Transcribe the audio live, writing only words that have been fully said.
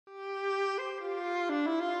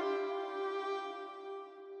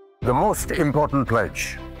The most important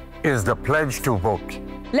pledge is the pledge to vote.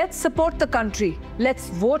 Let's support the country. Let's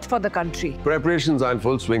vote for the country. Preparations are in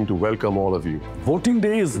full swing to welcome all of you. Voting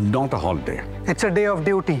day is not a holiday. It's a day of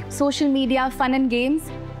duty. Social media, fun and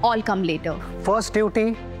games, all come later. First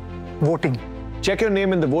duty, voting. Check your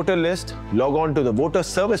name in the voter list. Log on to the voter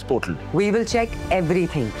service portal. We will check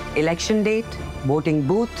everything. Election date, voting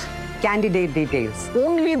booth, candidate details.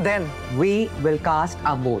 Only then We will cast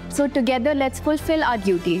our vote. So together, let's fulfill our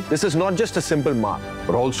duty. This is not just a simple mark,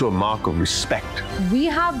 But also a mark of respect. We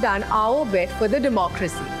have done our bit for the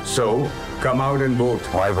democracy. So, come out and vote.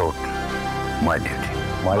 My vote, my duty.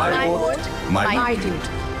 My vote, my My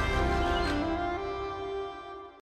duty.